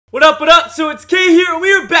What up, what up? So it's Kay here, and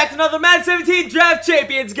we are back to another Madden 17 Draft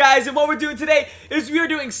Champions, guys. And what we're doing today is we are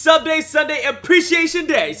doing Sub Day, Sunday, Appreciation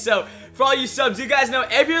Day. So for all you subs, you guys know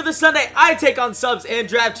every other Sunday I take on subs and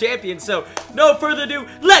Draft Champions. So no further ado,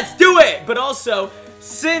 let's do it! But also,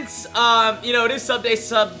 since, you know, it is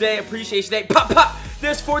Sub Day, Appreciation Day, pop,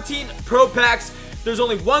 there's 14 Pro Packs. There's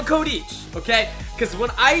only one code each, okay? Because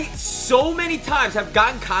when I so many times have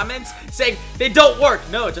gotten comments saying they don't work.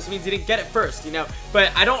 No, it just means you didn't get it first, you know?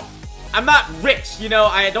 But I'm not rich, you know?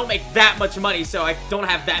 I don't make that much money, so I don't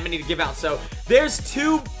have that many to give out. So there's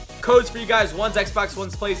two codes for you guys. One's Xbox,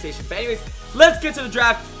 one's PlayStation. But anyways, let's get to the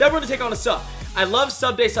draft. Then we're going to take on a sub. I love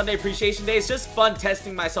Sub Day, Sunday, Appreciation Day. It's just fun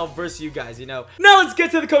testing myself versus you guys, you know? Now let's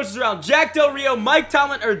get to the coaches round. Jack Del Rio, Mike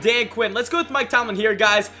Tomlin, or Dan Quinn. Let's go with Mike Tomlin here,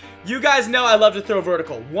 guys. You guys know I love to throw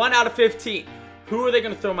vertical. 1 out of 15. Who are they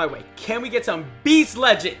going to throw my way? Can we get some beast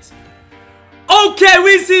legends? Okay,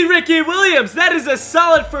 we see Ricky Williams. That is a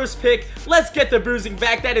solid first pick. Let's get the bruising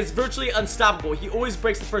back. That is virtually unstoppable. He always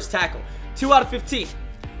breaks the first tackle. 2 out of 15.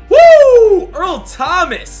 Woo! Earl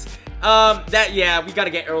Thomas. Yeah, we got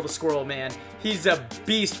to get Earl the Squirrel, man. He's a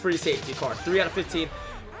beast free safety card. 3 out of 15.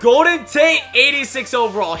 Golden Tate, 86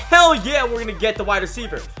 overall. Hell yeah, we're going to get the wide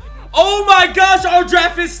receiver. Oh my gosh, our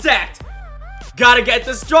draft is stacked. Gotta get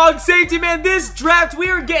the strong safety, man. This draft, we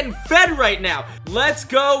are getting fed right now. Let's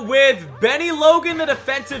go with Benny Logan, the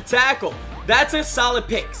defensive tackle. That's a solid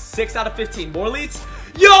pick. 6 out of 15. More leads.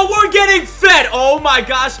 Yo, we're getting fed. Oh my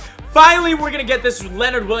gosh. Finally, we're gonna get this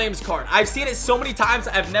Leonard Williams card. I've seen it so many times.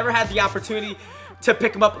 I've never had the opportunity to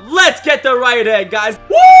pick him up. Let's get the right end, guys.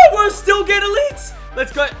 Woo! We're still getting elites.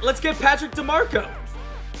 Let's get Patrick DeMarco.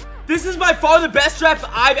 This is by far the best draft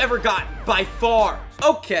I've ever gotten. By far.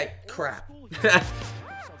 Okay, crap.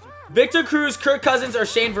 Victor Cruz, Kirk Cousins, or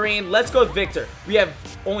Shane Vereen. Let's go with Victor. We have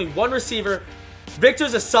only one receiver.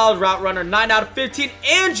 Victor's a solid route runner. 9 out of 15.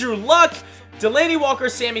 Andrew Luck, Delaney Walker,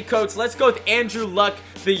 Sammy Coates. Let's go with Andrew Luck,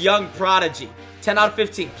 the young prodigy. 10 out of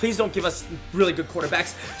 15. Please don't give us really good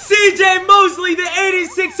quarterbacks. CJ Mosley, the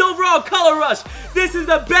 86 overall color rush. This is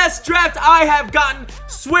the best draft I have gotten.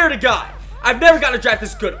 Swear to God. I've never gotten a draft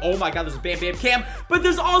this good. Oh my God, there's a Bam Bam Cam. But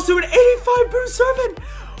there's also an 85 Bruce Irvin.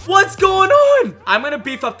 What's going on? I'm going to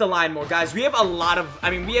beef up the line more, guys. We have a lot of,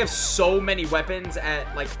 we have so many weapons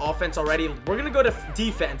at, like, offense already. We're going to go to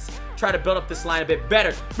defense, try to build up this line a bit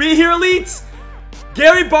better. We here, elites.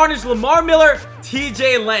 Gary Barnage, Lamar Miller,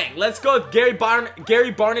 TJ Lang. Let's go with Gary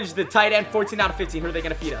Barnage, the tight end, 14 out of 15. Who are they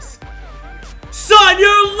going to feed us? Son,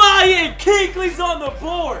 you're lying! KayKayEs on the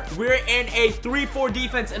board! We're in a 3-4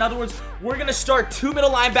 defense. In other words, we're going to start 2 middle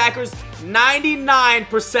linebackers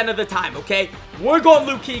 99% of the time, okay? We're going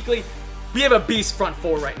Luke Kuechly. We have a beast front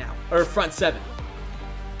 4 right now. Or front 7.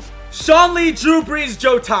 Sean Lee, Drew Brees,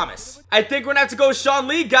 Joe Thomas. I think we're going to have to go with Sean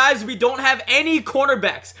Lee, guys. We don't have any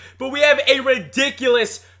cornerbacks, but we have a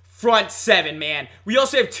ridiculous front 7, man. We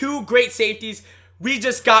also have 2 great safeties. We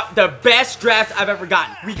just got the best draft I've ever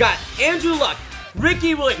gotten. We got Andrew Luck,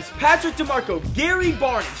 Ricky Williams, Patrick DeMarco, Gary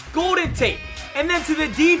Barnage, Golden Tate, and then to the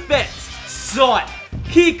defense, Son,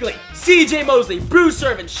 Kuechly, CJ Mosley, Bruce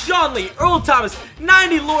Irvin, Sean Lee, Earl Thomas,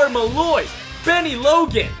 90 Lord Malloy, Benny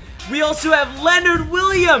Logan. We also have Leonard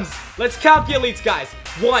Williams. Let's count the elites, guys.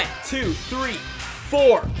 1, 2, 3,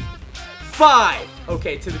 4, 5.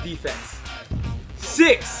 Okay, to the defense.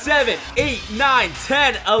 6, 7, 8, 9,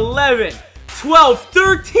 10, 11. 12,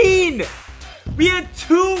 13! We had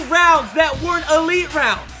 2 rounds that weren't elite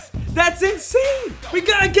rounds. That's insane. We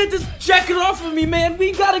gotta get this jacket off of me, man.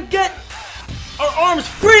 We gotta get our arms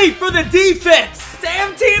free for the defense.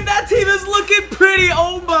 Damn team, that team is looking pretty.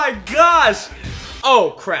 Oh my gosh.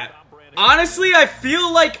 Oh crap. Honestly, I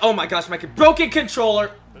feel like, oh my gosh, my broken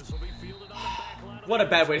controller. What a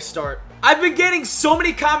bad way to start. I've been getting so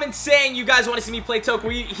many comments saying you guys want to see me play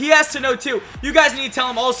Toku. He has to know too. You guys need to tell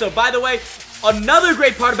him also. By the way, another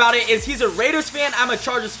great part about it is he's a Raiders fan, I'm a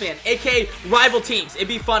Chargers fan, aka rival teams. It'd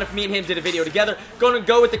be fun if me and him did a video together. Gonna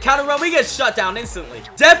go with the counter run, we get shut down instantly.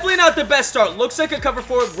 Definitely not the best start. Looks like a cover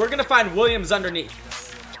 4. We're gonna find Williams underneath.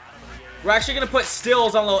 We're actually gonna put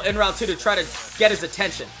Stills on a little in route too to try to get his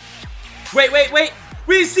attention. Wait.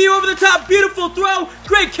 We see you over the top. Beautiful throw.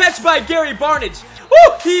 Great catch by Gary Barnage.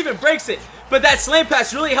 Woo! He even breaks it. But that slant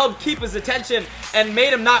pass really helped keep his attention and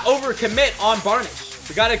made him not overcommit on Barnage.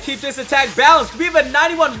 We got to keep this attack balanced. We have a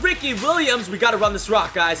 91 Ricky Williams. We got to run this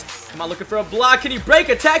rock, guys. Come on, looking for a block. Can you break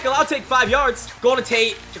a tackle? I'll take 5 yards. Golden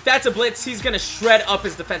Tate. If that's a blitz, he's going to shred up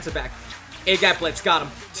his defensive back. A-gap blitz. Got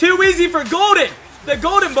him. Too easy for Golden. The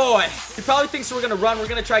Golden Boy. He probably thinks we're going to run. We're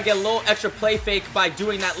going to try to get a little extra play fake by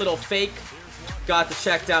doing that little fake. Got the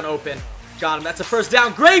check down open. Got him. That's a first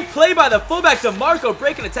down. Great play by the fullback DeMarco,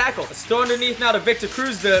 breaking a tackle. Let's throw underneath now to Victor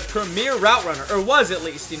Cruz, the premier route runner, or was at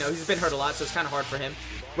least. You know, he's been hurt a lot, so it's kind of hard for him.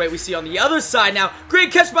 Wait, we see on the other side now.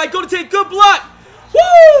 Great catch by Golden Tate. Good block.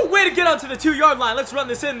 Woo! Way to get out to the 2-yard line. Let's run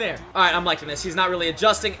this in there. All right, I'm liking this. He's not really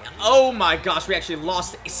adjusting. Oh my gosh, we actually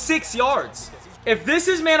lost 6 yards. If this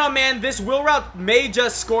is man-on-man, this wheel route may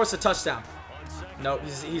just score us a touchdown. No,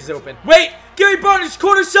 he's open. Wait, Gary Barnage,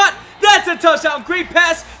 corner shot. That's a touchdown. Great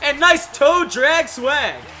pass and nice toe drag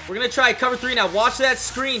swag. We're going to try cover 3 now. Watch that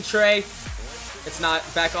screen, Trey. It's not.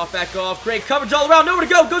 Back off, back off. Great coverage all around. Nowhere to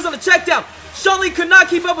go. Goes on the check down. Sean Lee could not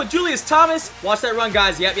keep up with Julius Thomas. Watch that run,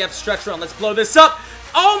 guys. Yep, stretch run. Let's blow this up.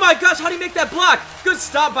 Oh my gosh, how do you make that block? Good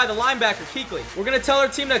stop by the linebacker, Kuechly. We're going to tell our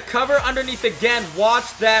team to cover underneath again.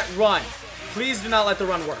 Watch that run. Please do not let the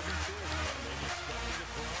run work.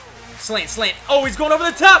 Slant, slant. Oh, he's going over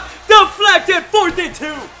the top. Deflected. 4th and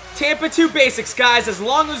 2. Tampa 2 basics, guys. As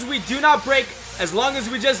long as we do not break, as long as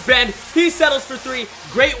we just bend, he settles for 3.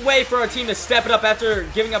 Great way for our team to step it up after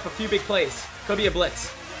giving up a few big plays. Could be a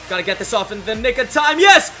blitz. Got to get this off in the nick of time.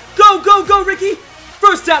 Yes! Go, go, go, Ricky!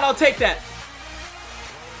 First down, I'll take that.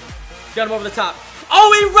 Got him over the top.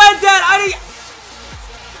 Oh, he read that!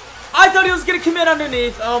 I thought he was going to commit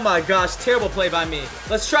underneath. Oh my gosh, terrible play by me.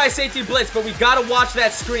 Let's try safety blitz, but we got to watch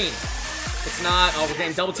that screen. It's not. Oh, we're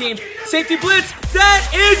getting double teamed. Safety blitz. That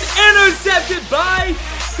is intercepted by...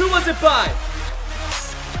 Who was it by?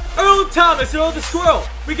 Earl Thomas, Earl the Squirrel.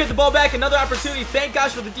 We get the ball back. Another opportunity. Thank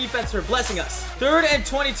gosh for the defense for blessing us. 3rd and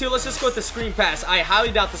 22. Let's just go with the screen pass. I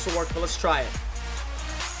highly doubt this will work, but let's try it.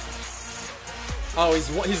 Oh,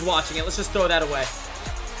 he's watching it. Let's just throw that away.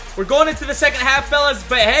 We're going into the second half, fellas,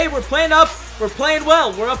 but hey, we're playing up. We're playing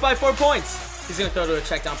well. We're up by 4 points. He's going to throw to a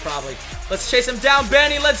check down probably. Let's chase him down,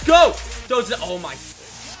 Benny. Let's go. Throws it. Oh, my.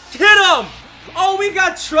 Hit him. Oh, we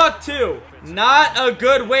got trucked, too. Not a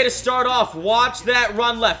good way to start off. Watch that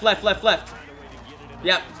run left, left, left, left.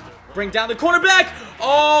 Yep. Bring down the cornerback.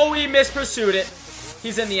 Oh, we mispursued it.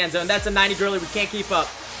 He's in the end zone. That's a 90 girly. We can't keep up.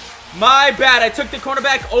 My bad. I took the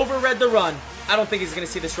cornerback, overread the run. I don't think he's going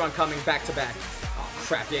to see this run coming back to back. Oh,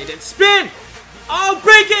 crap. Yeah, he did. Spin. Oh,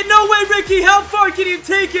 break it. No way, Ricky. How far can you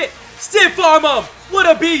take it? Stiff arm him. What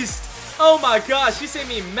a beast. Oh, my gosh. He saved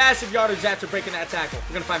me massive yardage after breaking that tackle.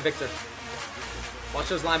 We're going to find Victor. Watch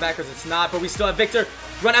those linebackers. It's not, but we still have Victor.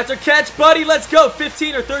 Run after catch, buddy. Let's go.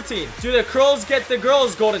 15 or 13. Do the curls get the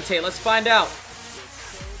girls, Golden Tate? Let's find out.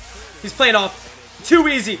 He's playing off. Too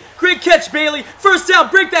easy. Great catch, Bailey. First down.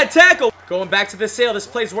 Break that tackle. Going back to the sale. This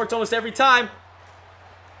play's worked almost every time.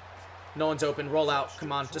 No one's open. Roll out.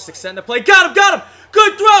 Come on. Just extend the play. Got him. Got him.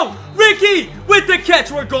 Good throw. Ricky with the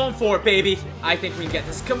catch. We're going for it, baby. I think we can get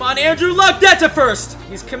this. Come on, Andrew Luck. That's a first.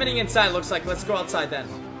 He's committing inside, looks like. Let's go outside then.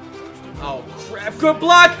 Oh, crap. Good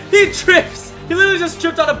block. He trips. He literally just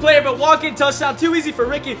tripped on a player, but walk-in touchdown. Too easy for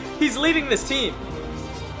Ricky. He's leading this team.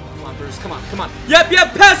 Come on, Bruce. Come on. Come on. Yep.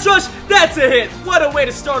 Pass rush. That's a hit. What a way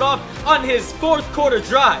to start off on his 4th quarter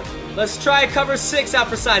drive. Let's try cover 6 out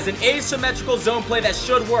for size. An asymmetrical zone play that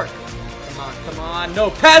should work. Come on.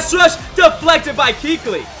 No. Pass rush. Deflected by Kuechly.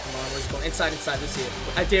 Come on. We're just going inside. Let's see it.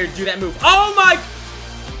 I dare do that move. Oh, my.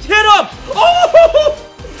 Hit him. Oh,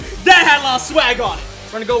 that had a lot of swag on it.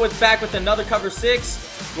 We're going to go back with another cover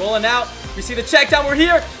 6. Rolling out. We see the check down. We're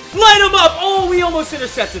here. Line him up. Oh, we almost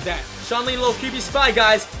intercepted that. Sean Lee, little QB spy,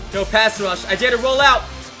 guys. No pass rush. I dare to roll out.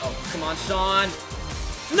 Oh, come on, Sean.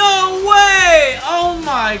 No way. Oh,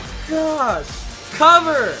 my gosh.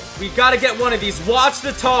 Cover. We got to get one of these. Watch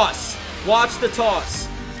the toss. Watch the toss.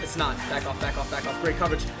 It's not. Back off. Great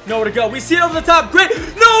coverage. Nowhere to go. We see it over the top. Great.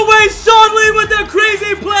 No way. Sean Lee with the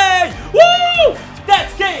crazy play. Woo!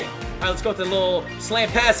 That's game. All right, let's go with the little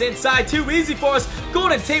slant pass inside. Too easy for us.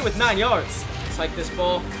 Golden Tate with 9 yards. Let's hike this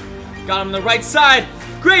ball. Got him on the right side.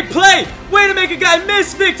 Great play. Way to make a guy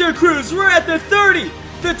miss, Victor Cruz. We're at the 30.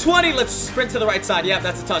 The 20. Let's sprint to the right side. Yep,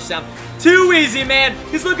 that's a touchdown. Too easy, man.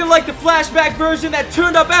 He's looking like the flashback version that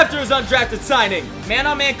turned up after his undrafted signing.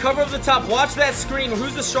 Man-on-man cover over the top. Watch that screen.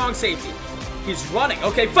 Who's the strong safety? He's running.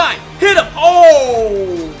 Okay, fine. Hit him.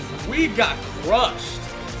 Oh, we got crushed.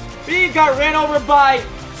 We got ran over by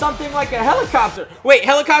something like a helicopter. Wait,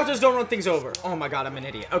 helicopters don't run things over. Oh my god, I'm an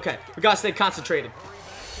idiot. Okay, we gotta stay concentrated.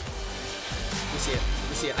 We see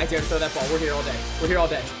it. I dare to throw that ball. We're here all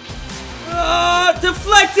day.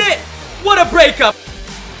 Deflect it. What a breakup.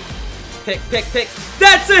 Pick. That's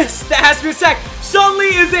it. That has to be a sack. Sean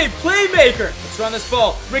Lee is a playmaker. Let's run this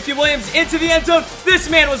ball. Ricky Williams into the end zone. This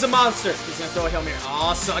man was a monster. He's gonna throw a Hail Mary.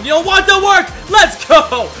 Awesome. You don't want to work. Let's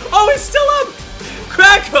go. Oh, he's still up.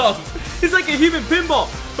 Crack him. He's like a human pinball.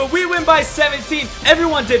 But we win by 17.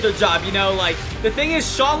 Everyone did their job, you know. Like, the thing is,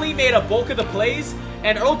 Sean Lee made a bulk of the plays.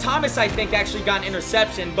 And Earl Thomas, I think, actually got an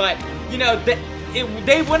interception. But, you know,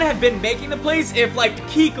 they wouldn't have been making the plays if, like,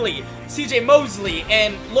 Kuechly, CJ Mosley,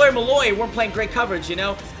 and Lawyer Malloy weren't playing great coverage, you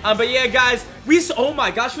know? But yeah, guys, oh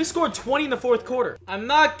my gosh, we scored 20 in the fourth quarter. I'm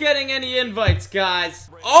not getting any invites, guys.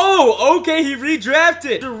 Oh, okay, he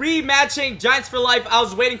redrafted. Rematching Giants for life. I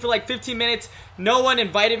was waiting for like 15 minutes. No one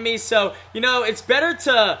invited me, so, you know, it's better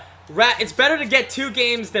to get 2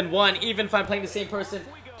 games than 1, even if I'm playing the same person.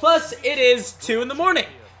 Plus, it is 2 in the morning.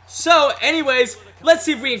 So, anyways, let's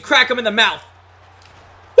see if we can crack him in the mouth.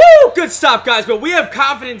 Woo! Good stop, guys, but we have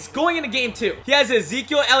confidence going into game 2. He has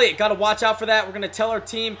Ezekiel Elliott. Got to watch out for that. We're going to tell our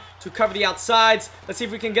team to cover the outsides. Let's see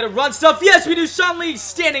if we can get a run stuff. Yes, we do. Sean Lee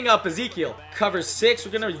standing up. Ezekiel covers 6.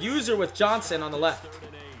 We're going to use her with Johnson on the left.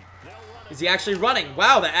 Is he actually running?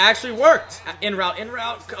 Wow, that actually worked. In route, in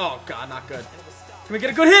route. Oh, God, not good. Can we get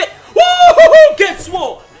a good hit? Woo! Get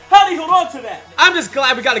swole! How did he hold on to that? I'm just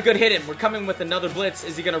glad we got a good hit in. We're coming with another blitz.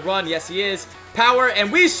 Is he going to run? Yes, he is. Power,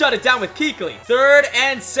 and we shut it down with Kuechly. 3rd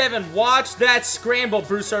and 7. Watch that scramble,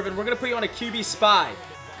 Bruce Irvin. We're going to put you on a QB spy.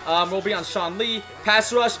 We'll be on Sean Lee.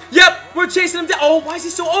 Pass rush. Yep, we're chasing him down. Oh, why is he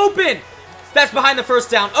so open? That's behind the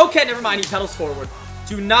first down. Okay, never mind. He pedals forward.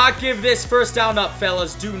 Do not give this first down up,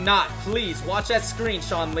 fellas. Do not. Please, watch that screen,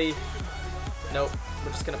 Sean Lee. Nope.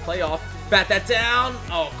 We're just going to play off. Bat that down.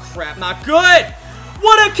 Oh, crap. Not good.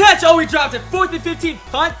 What a catch! Oh, we dropped it. 4th and 15.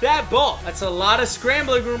 Punt that ball. That's a lot of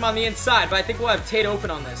scrambling room on the inside, but I think we'll have Tate open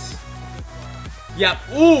on this. Yep.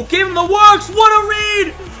 Ooh, gave him the works. What a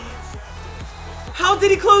read! How did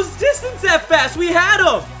he close distance that fast? We had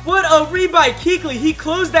him. What a read by Kuechly. He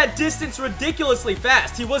closed that distance ridiculously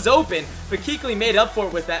fast. He was open, but Kuechly made up for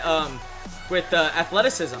it with that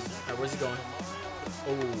athleticism. All right, where's he going?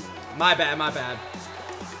 Oh, my bad, my bad.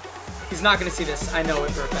 He's not gonna see this. I know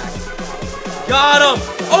it for a fact. Got him!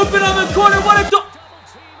 Open on the corner, what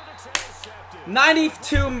a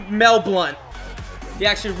 92 Mel Blunt. He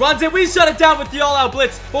actually runs it. We shut it down with the all-out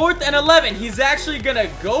blitz. 4th and 11. He's actually gonna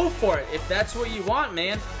go for it if that's what you want,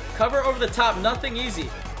 man. Cover over the top, nothing easy.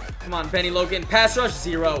 Come on, Benny Logan. Pass rush,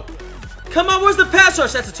 0. Come on, where's the pass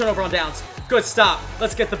rush? That's a turnover on downs. Good stop.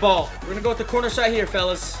 Let's get the ball. We're gonna go with the corner shot here,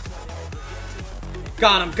 fellas.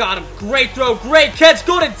 Got him, got him. Great throw, great catch.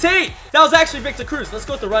 Golden Tate. That was actually Victor Cruz. Let's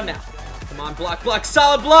go with the run now. Come on, block, block,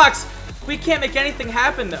 solid blocks. We can't make anything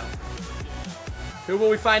happen, though. Who will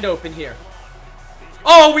we find open here?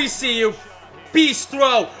 Oh, we see you. Beast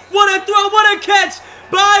throw. What a throw, what a catch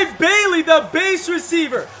by Bailey, the base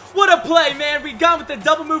receiver. What a play, man. We got with the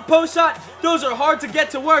double move post shot. Those are hard to get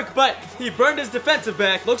to work, but he burned his defensive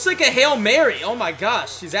back. Looks like a Hail Mary. Oh, my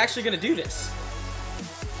gosh. He's actually going to do this.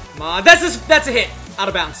 Come on. That's a hit. Out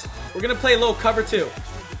of bounds. We're going to play a little cover, too.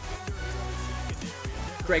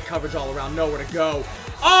 Great coverage all around. Nowhere to go.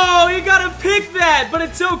 Oh, you got to pick that, but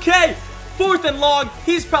it's okay. 4th and long.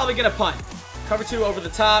 He's probably going to punt. Cover 2 over the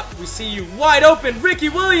top. We see you wide open. Ricky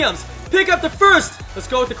Williams. Pick up the first. Let's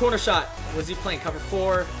go with the corner shot. Was he playing cover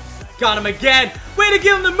 4? Got him again. Way to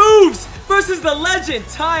give him the moves versus the legend.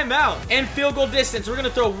 Timeout. And field goal distance. We're going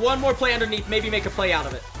to throw one more play underneath. Maybe make a play out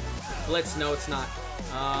of it. Blitz. No, it's not.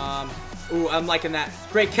 Ooh, I'm liking that.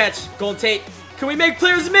 Great catch. Golden Tate. Can we make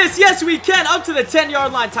players miss? Yes, we can. Up to the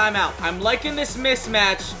 10-yard line. Timeout. I'm liking this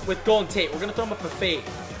mismatch with Golden Tate. We're going to throw him up a fade.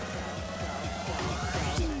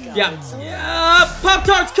 Yeah. Yeah.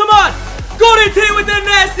 Pop-Tarts. Come on. Golden Tate with the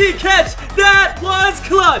nasty catch. That was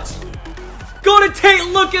clutch. Golden Tate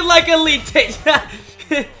looking like Elite Tate.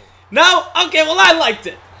 No? Okay, well, I liked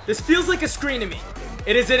it. This feels like a screen to me.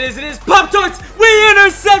 It is, it is, it is. Pop-Tarts! We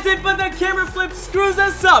intercepted, but the camera flip screws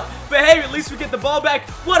us up. But hey, at least we get the ball back.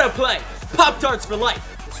 What a play. Pop-Tarts for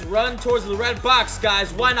life. Let's run towards the red box,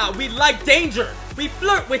 guys. Why not? We like danger. We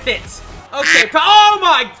flirt with it. Okay, oh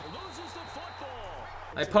my...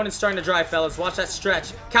 My opponent's starting to drive, fellas. Watch that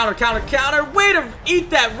stretch. Counter, counter, counter. Way to eat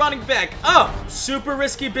that running back up. Super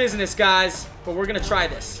risky business, guys. But we're going to try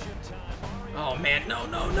this. Oh, man. No,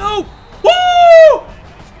 no, no. Woo!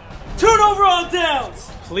 Turnover on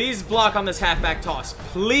downs. Please block on this halfback toss.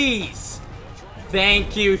 Please.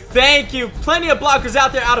 Thank you. Thank you. Plenty of blockers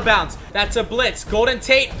out there out of bounds. That's a blitz. Golden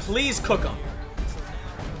Tate, please cook them.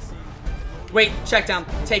 Wait. Check down.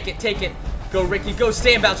 Take it. Take it. Go, Ricky. Go.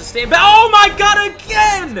 Stay in bounds. Just stay in bounds. Oh, my God.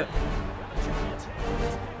 Again.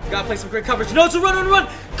 Gotta play some great coverage. No, it's a run, run, run.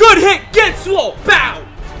 Good hit. Get swole. Bow.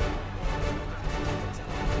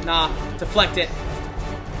 Nah. Deflect it.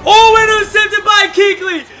 Oh, intercepted by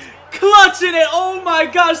Kuechly. Clutching it. Oh, my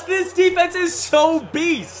gosh. This defense is so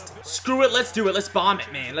beast. Screw it. Let's do it. Let's bomb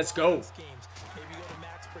it, man. Let's go.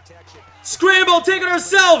 Scramble, take it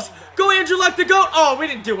ourselves. Go Andrew like the GOAT. Oh, we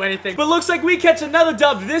didn't do anything. But looks like we catch another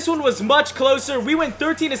dub. This one was much closer. We went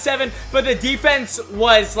 13-7, but the defense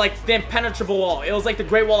was like the impenetrable wall. It was like the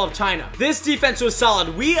Great Wall of China. This defense was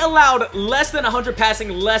solid. We allowed less than 100 passing,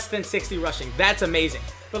 less than 60 rushing. That's amazing.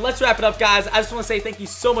 But let's wrap it up, guys. I just want to say thank you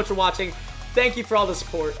so much for watching. Thank you for all the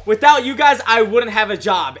support. Without you guys, I wouldn't have a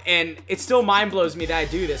job, and it still mind blows me that I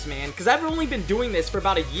do this, man, because I've only been doing this for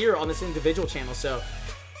about a year on this individual channel, so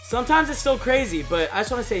sometimes it's still crazy, but I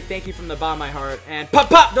just want to say thank you from the bottom of my heart, and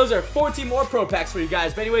pop, those are 14 more pro packs for you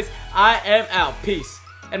guys. But anyways, I am out. Peace.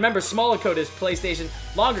 And remember, smaller code is PlayStation,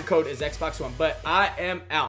 longer code is Xbox One, but I am out.